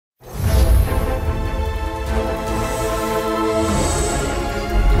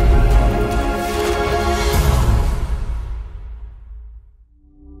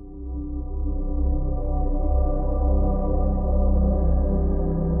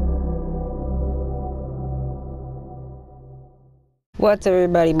What's up,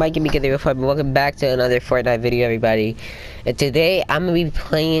 everybody? Mike and Mika there. Welcome back to another Fortnite video, everybody. And today I'm gonna be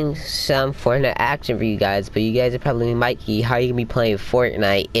playing some Fortnite action for you guys. But you guys are probably Mikey, how are you gonna be playing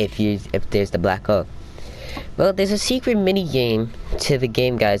Fortnite if there's the black hole? Well, there's a secret mini game to the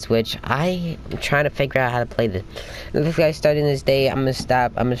game, guys, which I am trying to figure out how to play this. And this guy starting this day, I'm gonna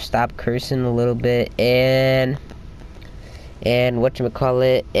stop cursing a little bit and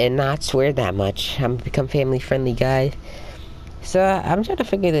whatchamacallit, and not swear that much. I'm gonna become family friendly, guys. So I'm trying to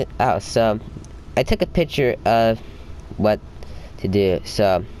figure it out. So I took a picture of what to do.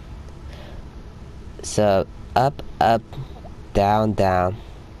 So up, down, down,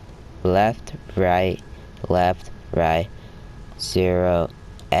 left, right, 0x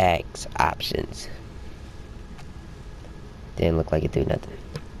options. Didn't look like it do nothing.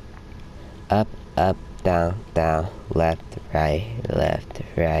 Up, down, left,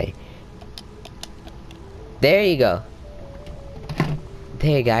 right. There you go.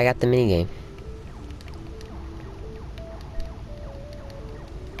 There you go, I got the mini game.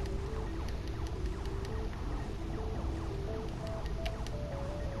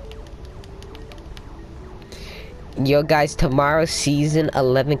 Yo guys, tomorrow season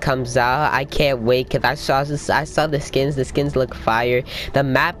 11 comes out. I can't wait because I saw the skins. The skins look fire. The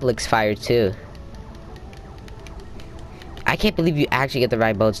map looks fire too. I can't believe you actually get the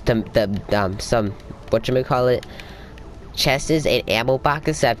right boats. Some whatchamacallit, chests and ammo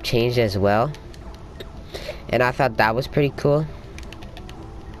boxes have changed as well, and I thought that was pretty cool.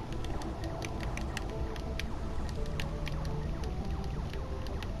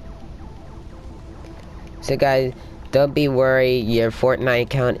 So guys, don't be worried, your Fortnite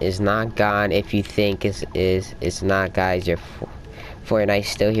account is not gone. If you think it's not, guys, your Fortnite's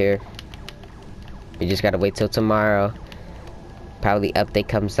still here. You just gotta wait till tomorrow. Probably update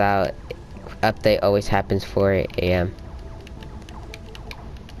comes out. Update always happens 4 AM.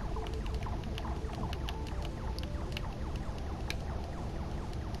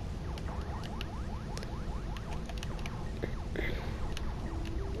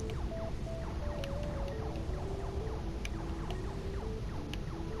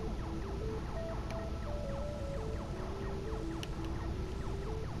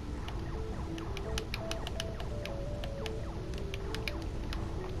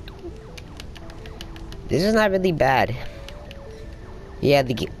 This is not really bad. Yeah,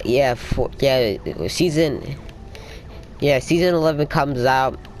 season 11 comes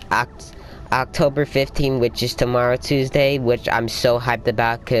out October 15, which is tomorrow, Tuesday, which I'm so hyped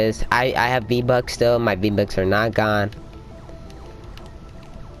about because I have V-Bucks still. My V-Bucks are not gone.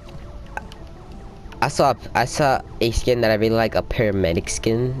 I saw a skin that I really like, a paramedic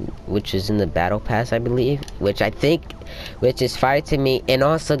skin, which is in the battle pass, I believe, which is fire to me. And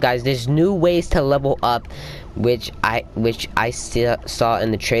also, guys, there's new ways to level up, which I still saw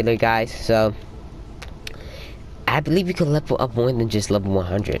in the trailer, guys. So I believe you can level up more than just level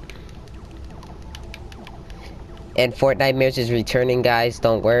 100. And Fortnite Mirrors is returning, guys.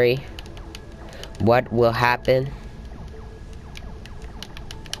 Don't worry. What will happen?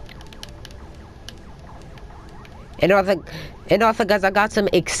 And also, guys, I got some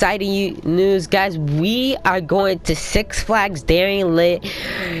exciting news, guys. We are going to Six Flags Daring Lit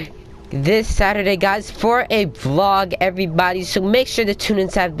this Saturday, guys, for a vlog, everybody. So make sure to tune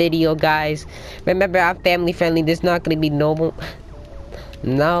into that video, guys. Remember, I'm family friendly. There's not going to be no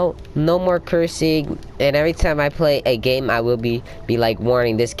more cursing. And every time I play a game, I will be like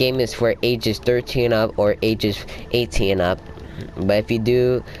warning, this game is for ages 13 up or ages 18 up. But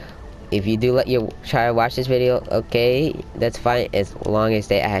if you do let your child watch this video, okay, that's fine. As long as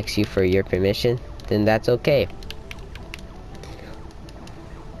they ask you for your permission, then that's okay.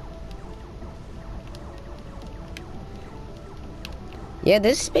 Yeah,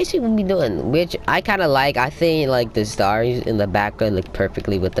 this is basically what we're doing, which I kind of like. I think like the stars in the background look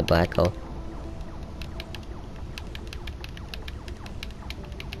perfectly with the black hole.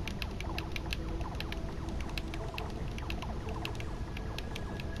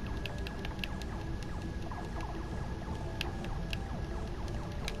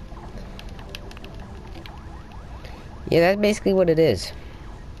 Yeah, that's basically what it is.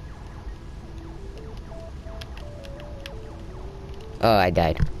 Oh, I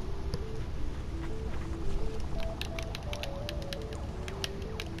died.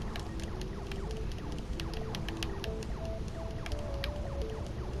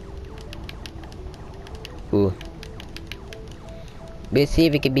 Ooh. Let's see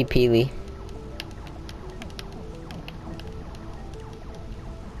if it can be Peely.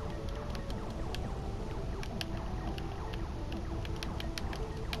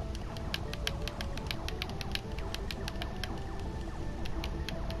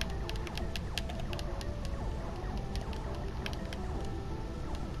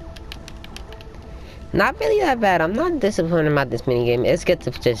 Not really that bad. I'm not disappointed about this minigame. It's good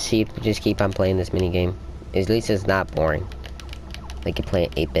to just keep on playing this minigame. At least it's not boring. Like you're playing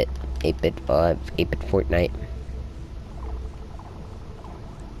 8-bit Fortnite.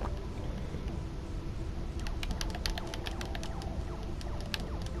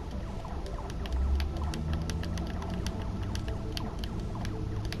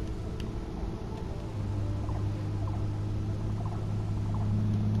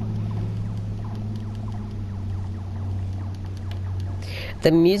 The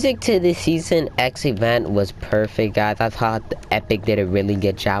music to the Season X event was perfect, guys. I thought Epic did a really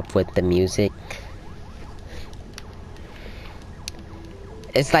good job with the music.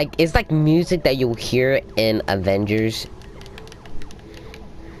 It's like music that you'll hear in Avengers.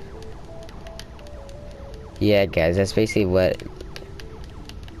 Yeah, guys, that's basically what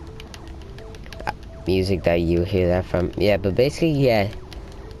music that you hear that from. Yeah, but basically, yeah.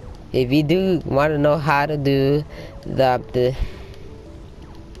 If you do want to know how to do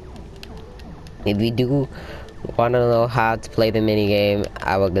if you do want to know how to play the minigame,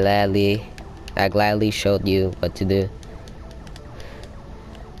 I gladly showed you what to do.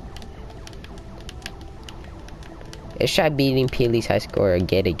 Let's try beating Peely's high score or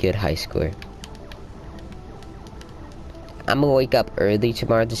get a good high score. I'm gonna wake up early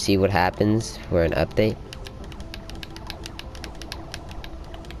tomorrow to see what happens for an update.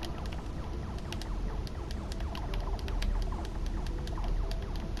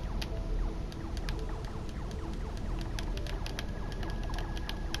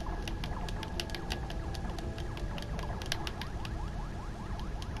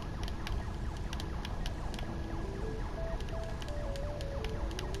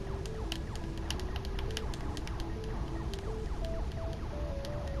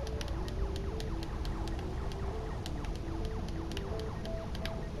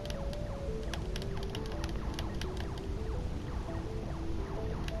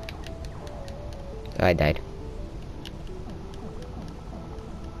 I died.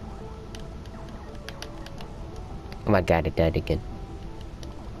 Oh my god, I died again.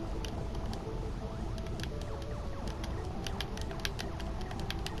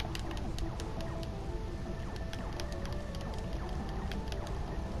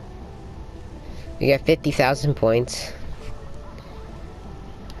 We got 50,000 points.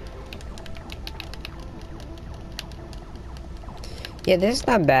 Yeah, this is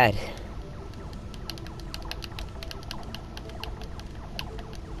not bad.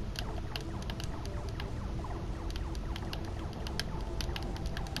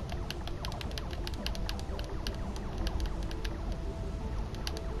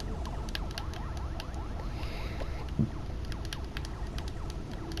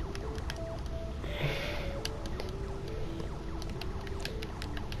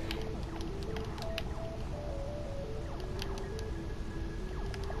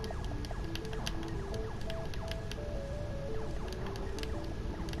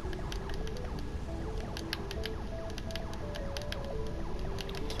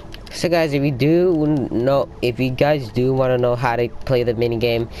 So guys, if you guys do want to know how to play the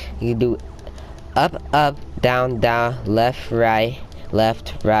minigame, you can do up, up, down, down, left, right,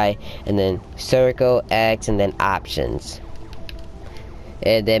 and then circle, X, and then options.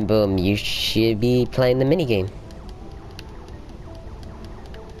 And then boom, you should be playing the minigame.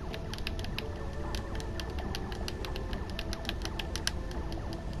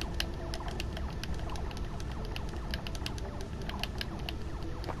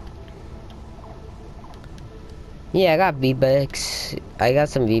 Yeah, I got V-Bucks. I got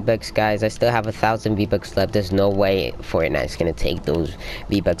some V-Bucks, guys. I still have 1,000 V-Bucks left. There's no way Fortnite's gonna take those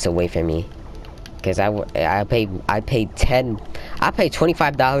V-Bucks away from me. Cause I paid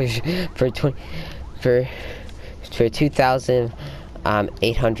 $25 for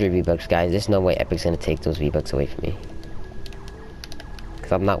 2,800 V-Bucks, guys. There's no way Epic's gonna take those V-Bucks away from me.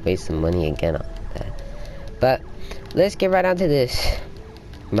 Cause I'm not wasting money again on that. But let's get right onto this,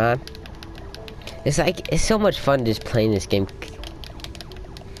 man. It's so much fun just playing this game.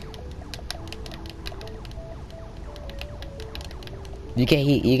 You can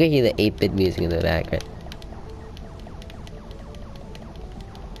hear the 8-bit music in the background.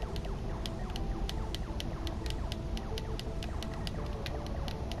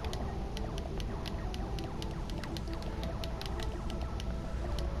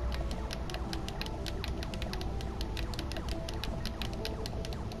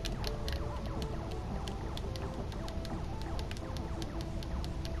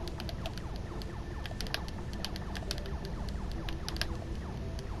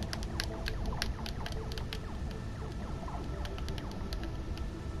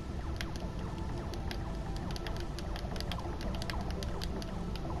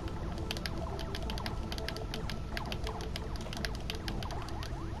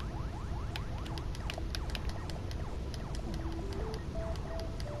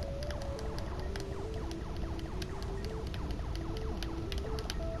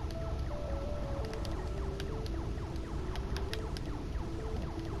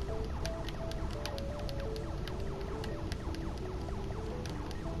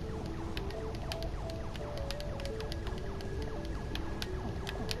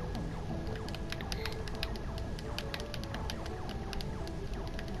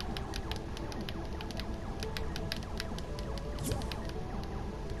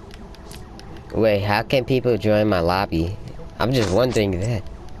 Wait, how can people join my lobby? I'm just wondering that.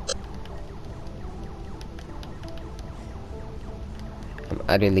 I'm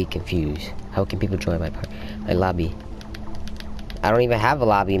utterly confused. How can people join my lobby? I don't even have a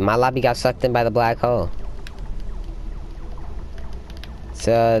lobby. My lobby got sucked in by the black hole.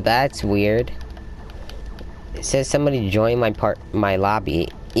 So that's weird. It says somebody joined my lobby,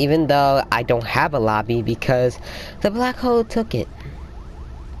 even though I don't have a lobby because the black hole took it.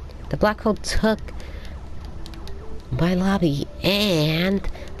 The black hole took my lobby and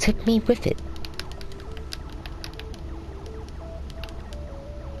took me with it.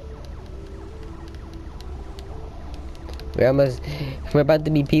 We're about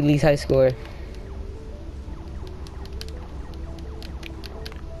to be Peely's high score.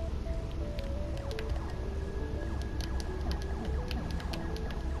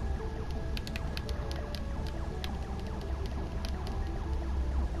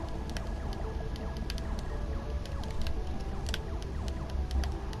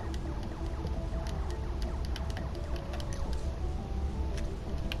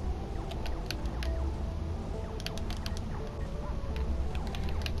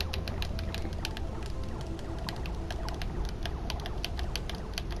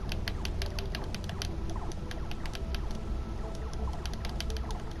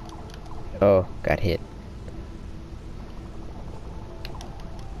 Oh, got hit.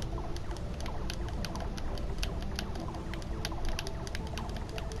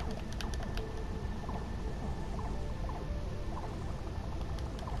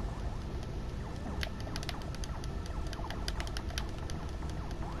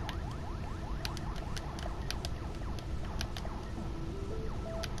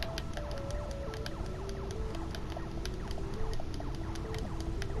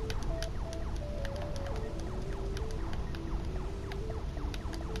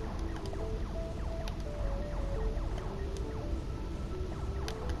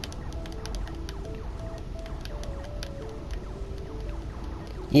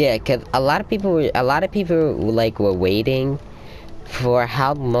 Yeah, cause a lot of people like were waiting for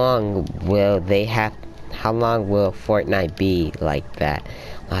how long will Fortnite be like that?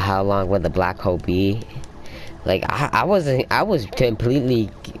 How long will the black hole be? Like I was completely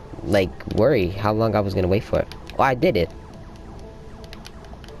like worried how long I was gonna wait for it. Oh, I did it.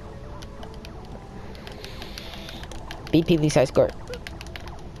 BP side score.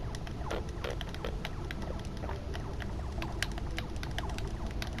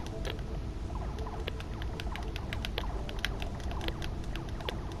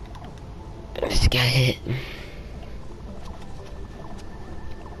 Just got hit.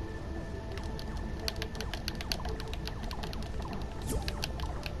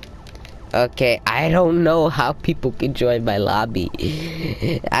 Okay, I don't know how people can join my lobby.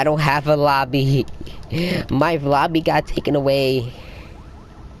 I don't have a lobby. My lobby got taken away.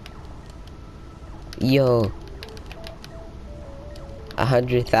 Yo.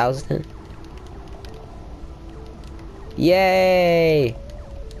 100,000? Yay!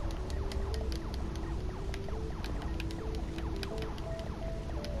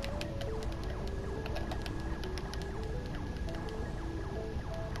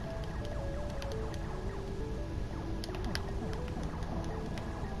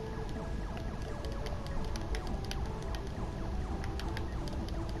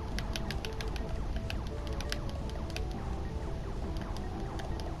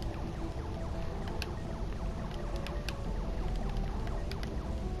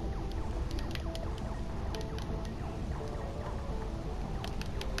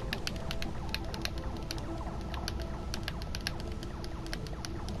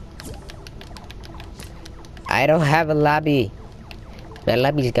 I don't have a lobby. My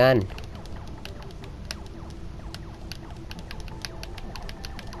lobby's gone.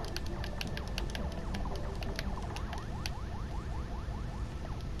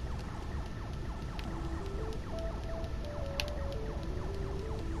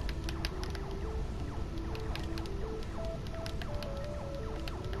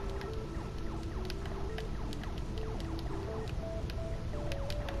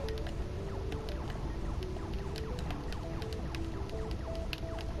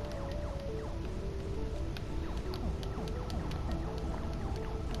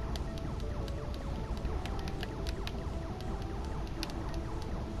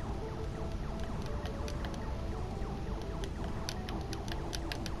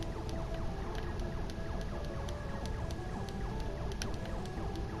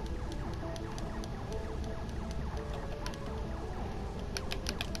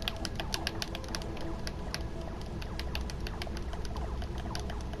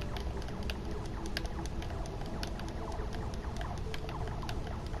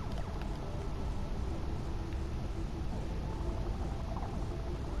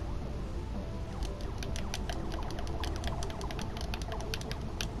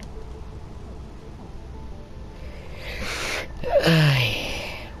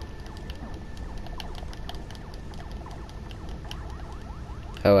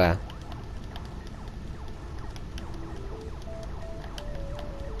 Oh wow.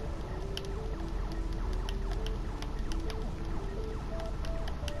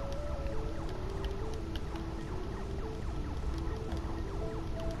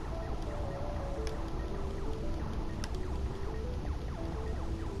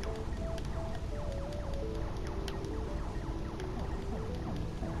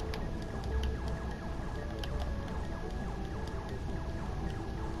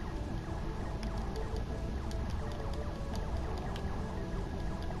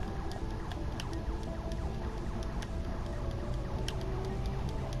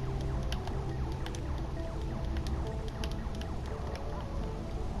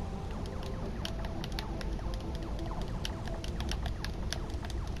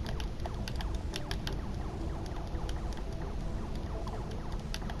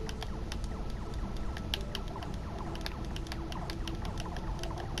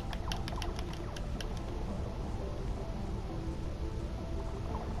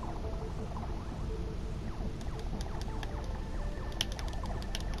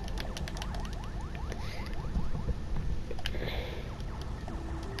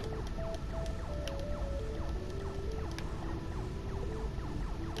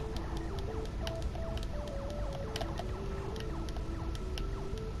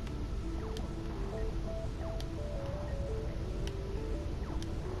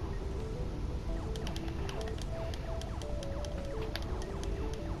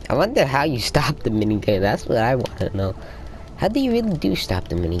 I wonder how you stop the minigame. That's what I want to know. How do you really do stop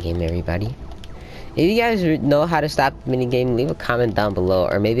the minigame, everybody? If you guys know how to stop the minigame, leave a comment down below,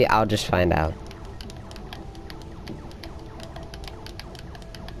 or maybe I'll just find out.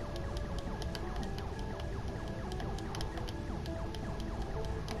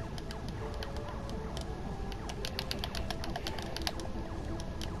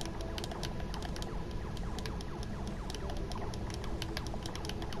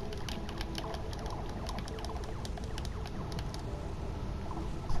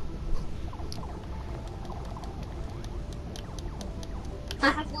 I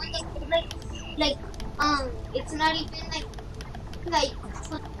have one that like it's not even like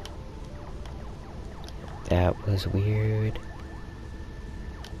That was weird.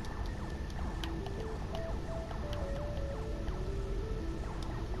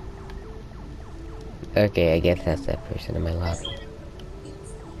 Okay, I guess that's that person in my lobby.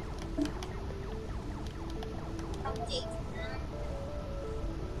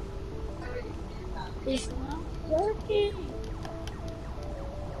 it's not working.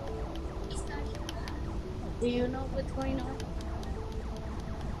 Do you know what's going on?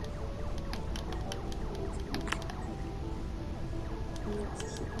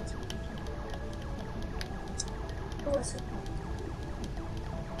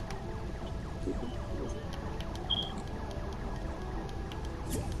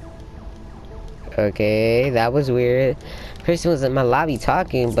 Okay, that was weird. Person was in my lobby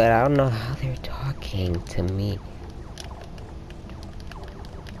talking, but I don't know how they're talking to me.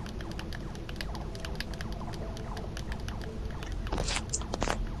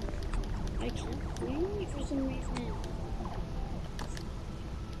 I can't hear you for some reason.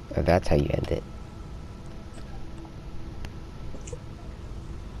 Oh, that's how you end it.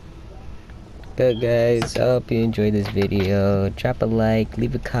 Good guys, I hope you enjoyed this video. Drop a like,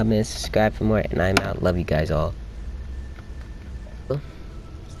 leave a comment, subscribe for more, and I'm out. Love you guys all.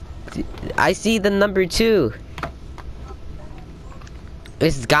 I see the number 2.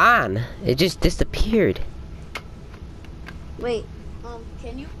 It's gone. It just disappeared. Wait,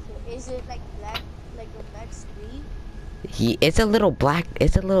 can you? Is it like black, like a black screen? It's a little black.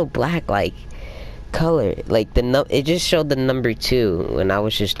 It's a little black, like color. Like it just showed the number 2 when I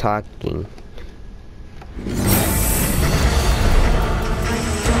was just talking.